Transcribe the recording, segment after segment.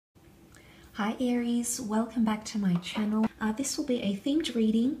Hi Aries, welcome back to my channel. This will be a themed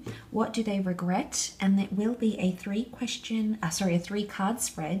reading. What do they regret? And it will be a three card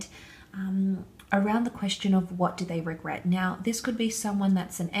spread around the question of what do they regret. Now, this could be someone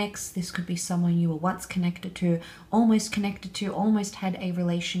that's an ex. This could be someone you were once connected to, almost had a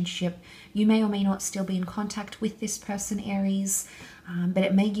relationship. You may or may not still be in contact with this person, Aries. But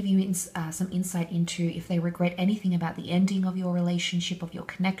it may give you some insight into if they regret anything about the ending of your relationship, of your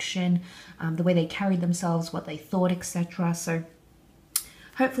connection, the way they carried themselves, what they thought, etc. So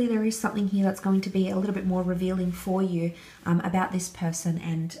hopefully there is something here that's going to be a little bit more revealing for you about this person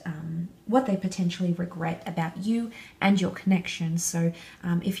and what they potentially regret about you and your connection. So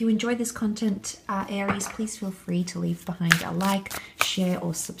if you enjoy this content, Aries, please feel free to leave behind a like, share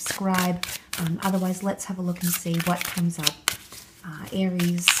or subscribe. Otherwise, let's have a look and see what comes up.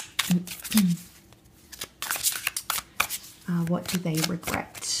 Aries, what do they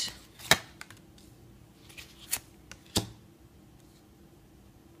regret?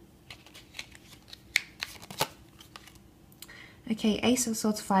 Okay, Ace of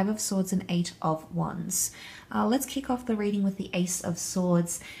Swords, Five of Swords, and Eight of Wands. Let's kick off the reading with the Ace of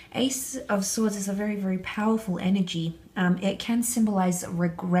Swords. Ace of Swords is a very, very powerful energy. It can symbolize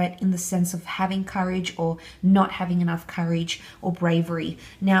regret in the sense of having courage or not having enough courage or bravery.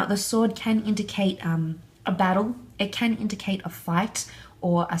 Now, the sword can indicate a battle. It can indicate a fight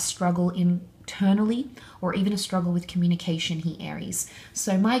or a struggle internally, or even a struggle with communication here, Aries.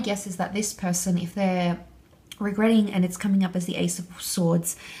 So my guess is that this person, if they're regretting, and it's coming up as the Ace of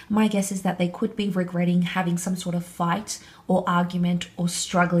Swords, my guess is that they could be regretting having some sort of fight or argument or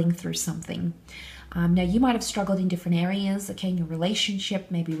struggling through something. Now, you might have struggled in different areas, okay, in your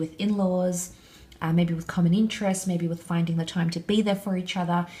relationship, maybe with in-laws, maybe with common interests, maybe with finding the time to be there for each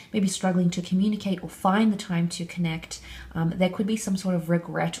other, maybe struggling to communicate or find the time to connect. There could be some sort of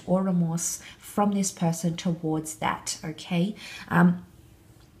regret or remorse from this person towards that, okay?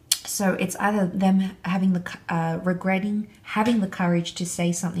 So it's either them having regretting having the courage to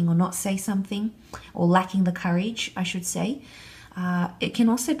say something or not say something, or lacking the courage, I should say. It can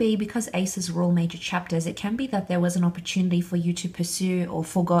also be, because aces rule major chapters, it can be that there was an opportunity for you to pursue or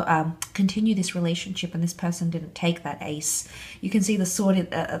continue this relationship, and this person didn't take that ace. You can see the sword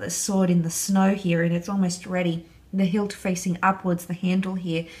in the snow here, and it's almost ready. The hilt facing upwards, the handle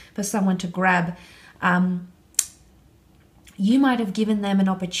here for someone to grab. You might have given them an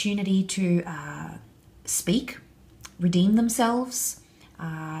opportunity to speak, redeem themselves,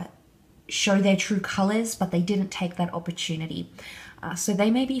 show their true colors, but they didn't take that opportunity. So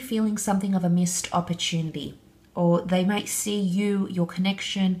they may be feeling something of a missed opportunity, or they might see you, your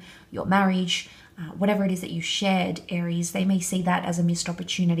connection, your marriage, whatever it is that you shared, Aries, they may see that as a missed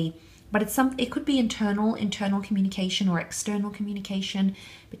opportunity. But it could be internal communication or external communication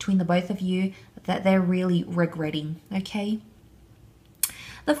between the both of you that they're really regretting, okay?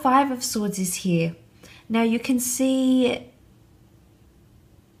 The Five of Swords is here. Now you can see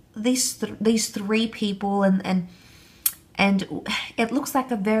these three people, and it looks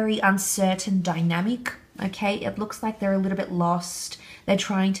like a very uncertain dynamic, okay? It looks like they're a little bit lost. They're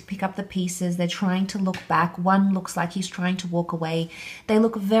trying to pick up the pieces. They're trying to look back. One looks like he's trying to walk away. They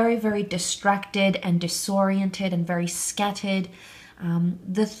look very, very distracted and disoriented and very scattered.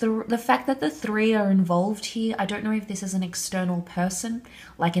 The fact that the three are involved here, I don't know if this is an external person,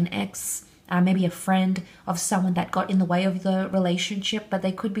 like an ex, maybe a friend of someone that got in the way of the relationship, but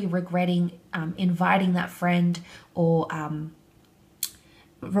they could be regretting inviting that friend or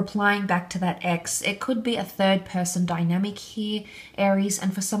replying back to that ex. It could be a third person dynamic here, Aries,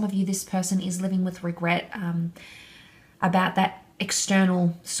 and for some of you, this person is living with regret about that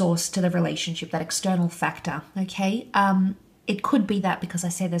external source to the relationship, that external factor, okay? It could be that, because I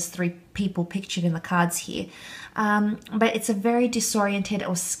say there's three people pictured in the cards here. But it's a very disoriented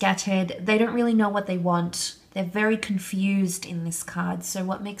or scattered. They don't really know what they want. They're very confused in this card. So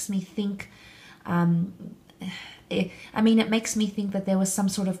what makes me think, it makes me think that there was some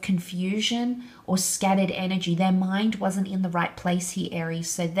sort of confusion or scattered energy. Their mind wasn't in the right place here, Aries.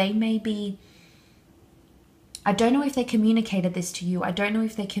 So they may be, I don't know if they communicated this to you. I don't know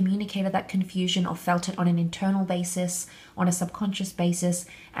if they communicated that confusion or felt it on an internal basis, on a subconscious basis,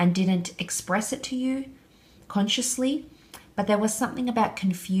 and didn't express it to you consciously. But there was something about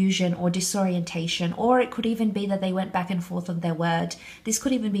confusion or disorientation, or it could even be that they went back and forth on their word. This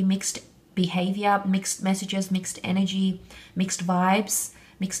could even be mixed behavior, mixed messages, mixed energy, mixed vibes,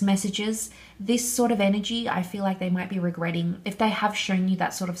 mixed messages. This sort of energy, I feel like they might be regretting. If they have shown you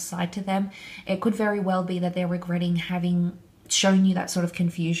that sort of side to them, it could very well be that they're regretting having shown you that sort of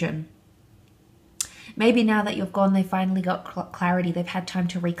confusion. Maybe now that you've gone, they finally got clarity. They've had time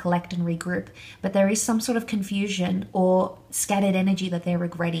to recollect and regroup. But there is some sort of confusion or scattered energy that they're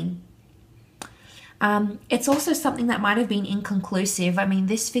regretting. It's also something that might have been inconclusive. I mean,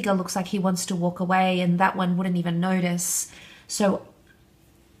 this figure looks like he wants to walk away and that one wouldn't even notice. So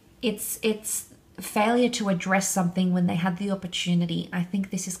it's failure to address something when they had the opportunity. I think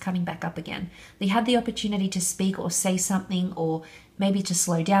this is coming back up again. They had the opportunity to speak or say something, or maybe to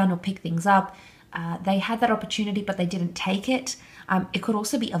slow down or pick things up. They had that opportunity, but they didn't take it. It could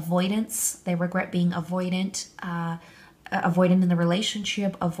also be avoidance. They regret being avoidant, avoidant in the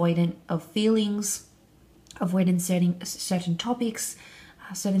relationship, avoidant of feelings, avoidant certain topics,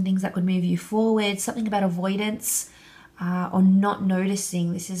 certain things that could move you forward. Something about avoidance or not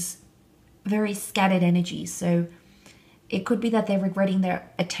noticing. This is very scattered energy. So it could be that they're regretting their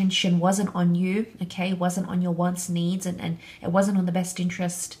attention wasn't on you, okay, wasn't on your wants, needs, and it wasn't on the best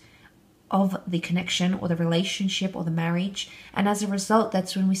interest of the connection or the relationship or the marriage. And as a result,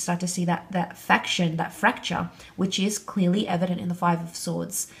 that's when we start to see that faction, that fracture, which is clearly evident in the Five of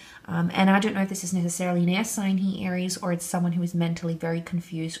Swords. And I don't know if this is necessarily an air sign here, Aries, or it's someone who is mentally very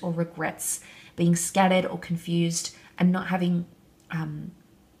confused or regrets being scattered or confused and not having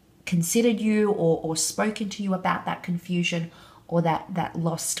considered you or spoken to you about that confusion or that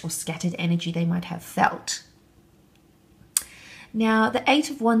lost or scattered energy they might have felt. Now, the Eight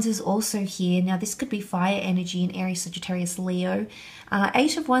of Wands is also here. Now, this could be fire energy in Aries, Sagittarius, Leo.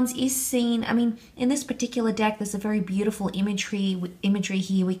 Eight of Wands is seen, I mean, in this particular deck, there's a very beautiful imagery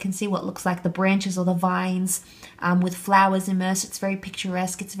here. We can see what looks like the branches or the vines with flowers immersed. It's very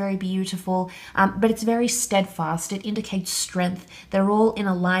picturesque. It's very beautiful, but it's very steadfast. It indicates strength. They're all in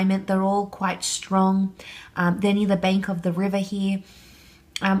alignment. They're all quite strong. They're near the bank of the river here.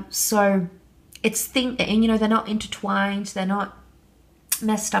 So it's and you know, they're not intertwined. They're not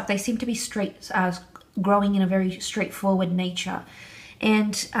messed up. They seem to be straight, growing in a very straightforward nature.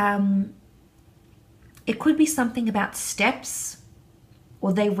 And it could be something about steps,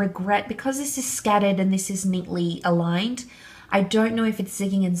 or they regret, because this is scattered and this is neatly aligned. I don't know if it's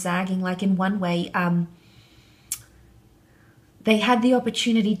zigging and zagging. Like, in one way, they had the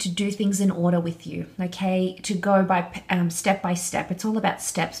opportunity to do things in order with you, okay? To go by step by step. It's all about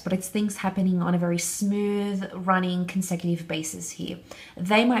steps, but it's things happening on a very smooth running consecutive basis here.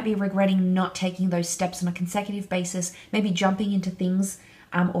 They might be regretting not taking those steps on a consecutive basis, maybe jumping into things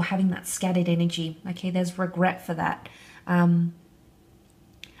or having that scattered energy, okay? There's regret for that.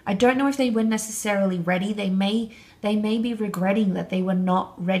 I don't know if they were necessarily ready. They may be regretting that they were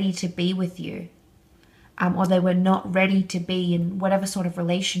not ready to be with you. Or they were not ready to be in whatever sort of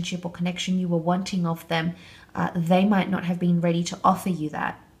relationship or connection you were wanting of them. They might not have been ready to offer you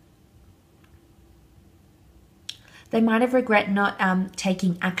that. They might have regret not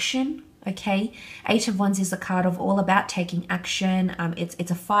taking action, okay? Eight of Wands is a card of all about taking action. It's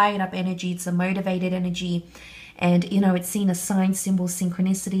a fired up energy. It's a motivated energy. And, you know, it's seen as signs, symbols,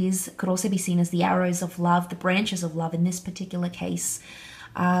 synchronicities. It could also be seen as the arrows of love, the branches of love in this particular case.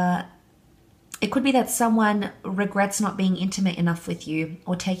 It could be that someone regrets not being intimate enough with you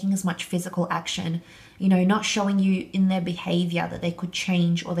or taking as much physical action, you know, not showing you in their behavior that they could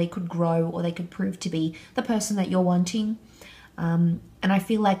change or they could grow or they could prove to be the person that you're wanting. And I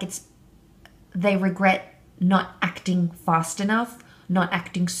feel like they regret not acting fast enough, not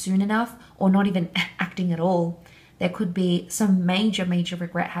acting soon enough, or not even acting at all. There could be some major, major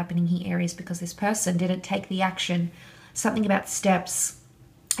regret happening here, Aries, because this person didn't take the action. Something about steps.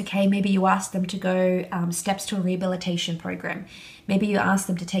 Okay, maybe you asked them to go steps to a rehabilitation program. Maybe you asked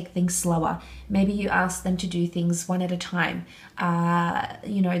them to take things slower. Maybe you asked them to do things one at a time.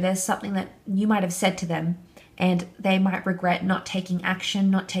 You know, there's something that you might have said to them and they might regret not taking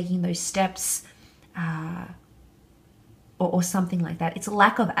action, not taking those steps, or something like that. It's a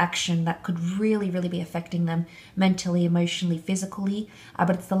lack of action that could really, really be affecting them mentally, emotionally, physically.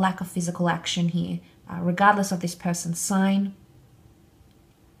 But it's the lack of physical action here, regardless of this person's sign.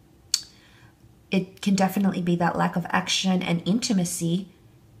 It can definitely be that lack of action and intimacy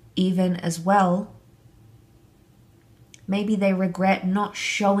even as well. Maybe they regret not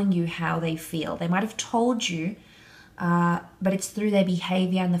showing you how they feel. They might have told you, but it's through their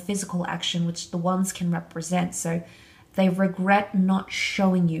behavior and the physical action which the wands can represent. So they regret not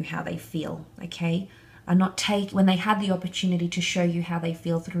showing you how they feel, okay? When they had the opportunity to show you how they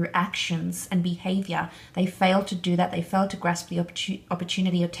feel through actions and behavior, they failed to do that. They failed to grasp the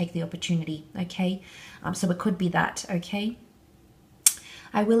opportunity or take the opportunity, okay? So it could be that, okay?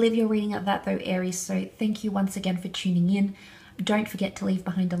 I will leave your reading at that though, Aries. So thank you once again for tuning in. Don't forget to leave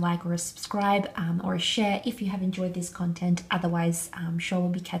behind a like or a subscribe or a share if you have enjoyed this content. Otherwise, I'm sure we'll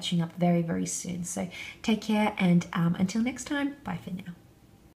be catching up very, very soon. So take care, and until next time, bye for now.